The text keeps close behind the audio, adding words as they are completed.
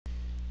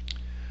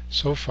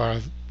So far,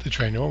 the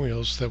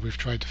trinomials that we've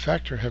tried to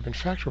factor have been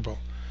factorable.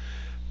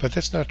 But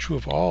that's not true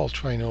of all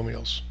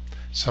trinomials.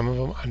 Some of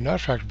them are not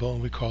factorable,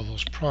 and we call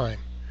those prime.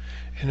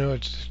 In order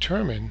to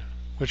determine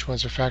which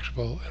ones are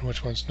factorable and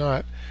which ones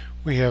not,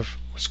 we have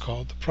what's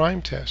called the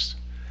prime test.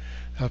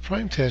 Now, the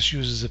prime test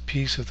uses a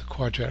piece of the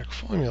quadratic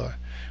formula,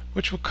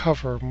 which we'll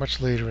cover much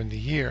later in the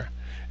year,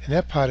 and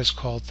that part is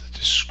called the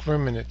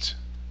discriminant.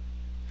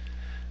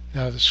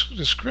 Now, the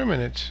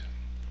discriminant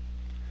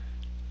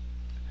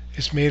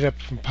is made up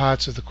from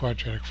parts of the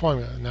quadratic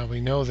formula. Now, we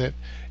know that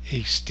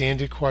a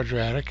standard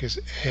quadratic is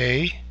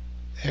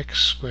ax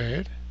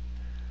squared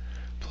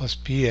plus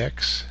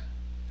bx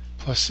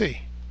plus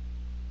c,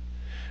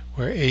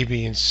 where a,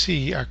 b, and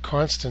c are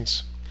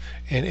constants,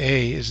 and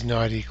a is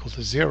not equal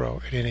to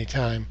 0 at any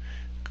time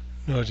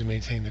in order to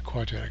maintain the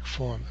quadratic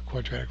form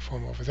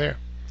over there.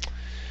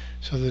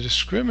 So the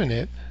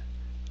discriminant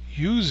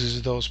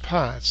uses those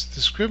parts. The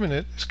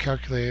discriminant is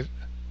calculated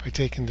by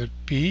taking the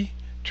b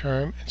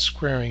term and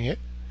squaring it,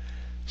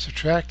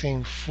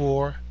 subtracting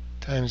 4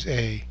 times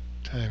a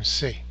times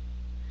c.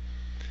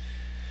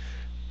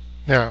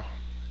 Now,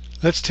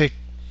 to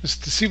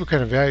see what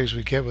kind of values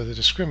we get with a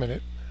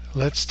discriminant,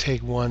 let's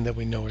take one that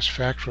we know is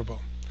factorable.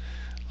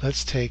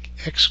 Let's take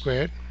x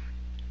squared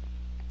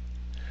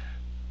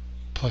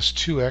plus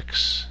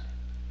 2x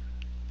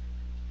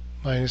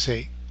minus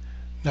 8.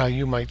 Now,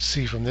 you might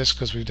see from this,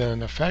 because we've done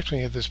enough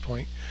factoring at this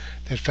point,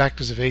 that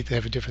factors of 8 that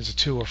have a difference of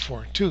 2 are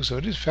 4 and 2, so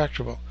it is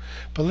factorable.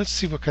 But let's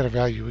see what kind of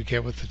value we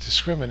get with the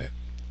discriminant.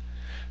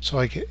 So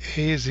I get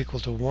a is equal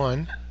to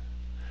 1,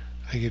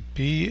 I get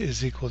b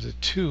is equal to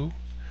 2,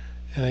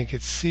 and I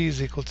get c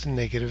is equal to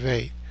negative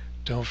 8.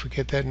 Don't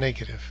forget that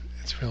negative.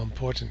 It's real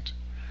important.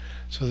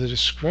 So the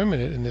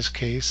discriminant in this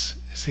case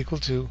is equal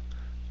to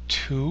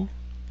 2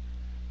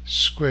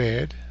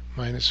 squared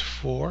minus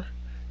 4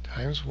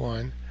 times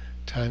 1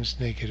 times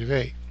negative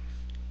 8.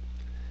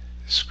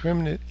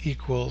 Discriminant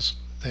equals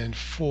then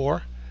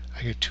 4.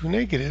 I get two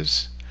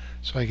negatives,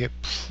 so I get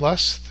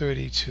plus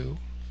 32.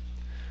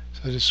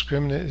 So the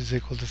discriminant is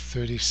equal to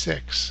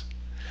 36.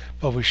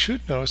 But we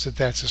should notice that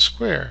that's a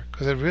square,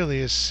 because it really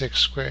is 6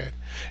 squared.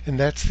 And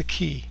that's the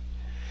key.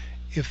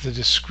 If the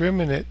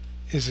discriminant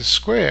is a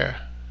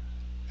square,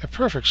 a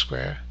perfect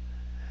square,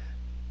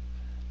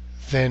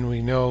 then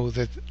we know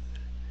that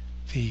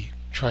the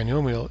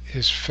trinomial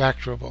is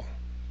factorable.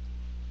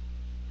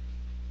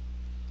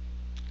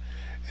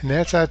 And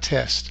that's our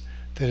test,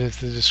 that if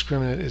the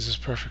discriminant is a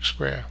perfect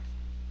square.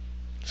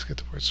 Let's get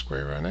the word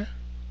square on there.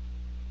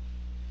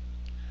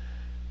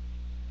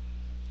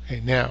 Okay,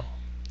 now,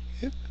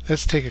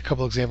 let's take a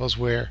couple examples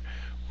where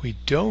we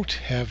don't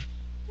have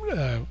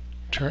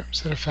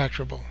terms that are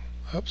factorable.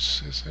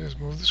 Oops, I just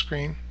moved the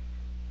screen.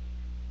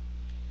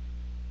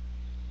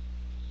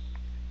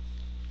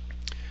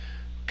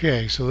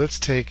 Okay, so let's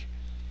take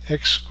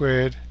x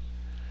squared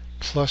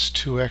plus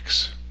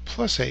 2x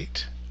plus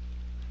 8.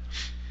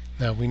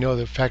 Now, we know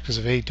that factors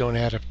of 8 don't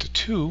add up to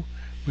 2.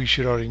 We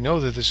should already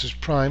know that this is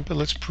prime, but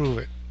let's prove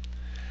it.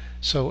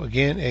 So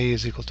again, a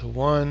is equal to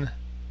 1,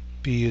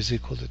 b is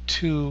equal to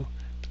 2,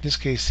 in this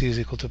case c is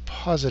equal to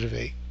positive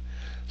 8.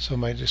 So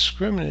my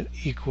discriminant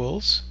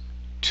equals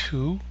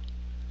 2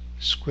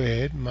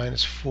 squared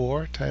minus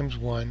 4 times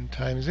 1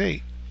 times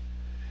 8.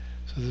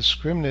 So the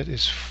discriminant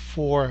is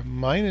 4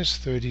 minus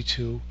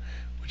 32,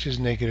 which is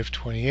negative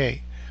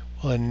 28.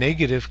 Well, a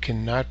negative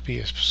cannot be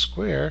a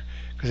square,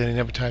 because any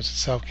number times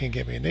itself can't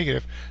get me a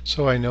negative,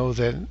 so I know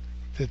that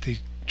the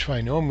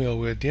trinomial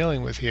we're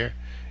dealing with here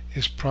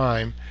is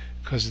prime,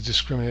 because the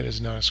discriminant is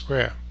not a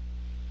square.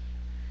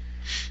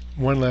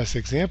 One last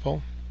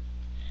example.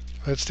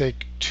 Let's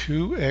take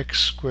 2x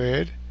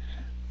squared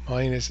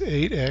minus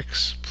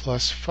 8x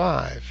plus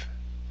 5.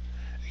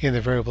 Again,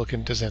 the variable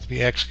doesn't have to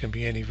be x, it can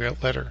be any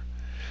letter.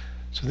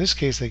 So in this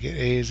case, I get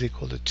a is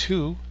equal to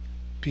 2,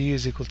 b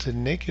is equal to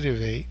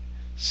negative 8,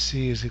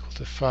 c is equal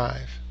to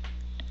 5.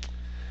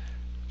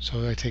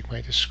 So I take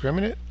my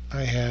discriminant,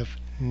 I have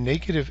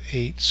negative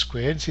 8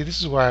 squared. See, this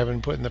is why I've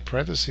been putting the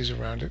parentheses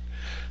around it.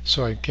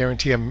 So I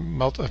guarantee I'm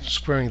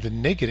squaring the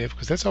negative,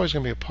 because that's always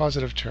going to be a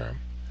positive term.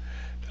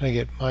 Then I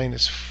get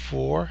minus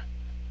 4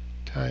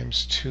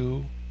 times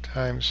 2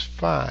 times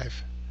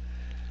 5.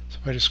 So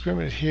my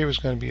discriminant here is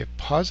going to be a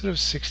positive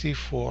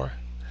 64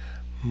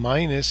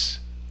 minus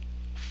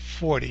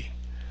 40.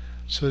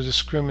 So the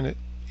discriminant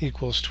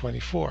equals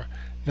 24.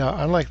 Now,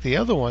 unlike the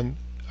other one,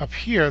 up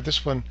here,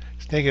 this one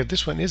is negative,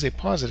 this one is a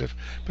positive,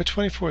 but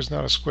 24 is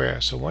not a square.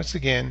 So once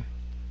again,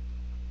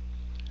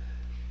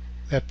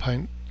 that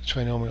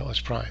trinomial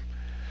is prime.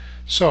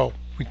 So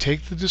we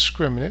take the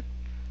discriminant,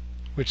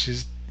 which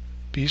is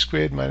b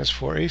squared minus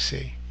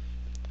 4ac,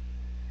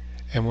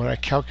 and when I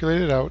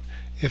calculate it out,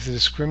 if the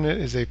discriminant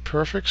is a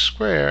perfect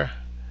square,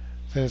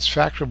 then it's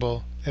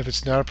factorable. If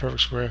it's not a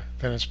perfect square,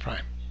 then it's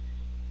prime.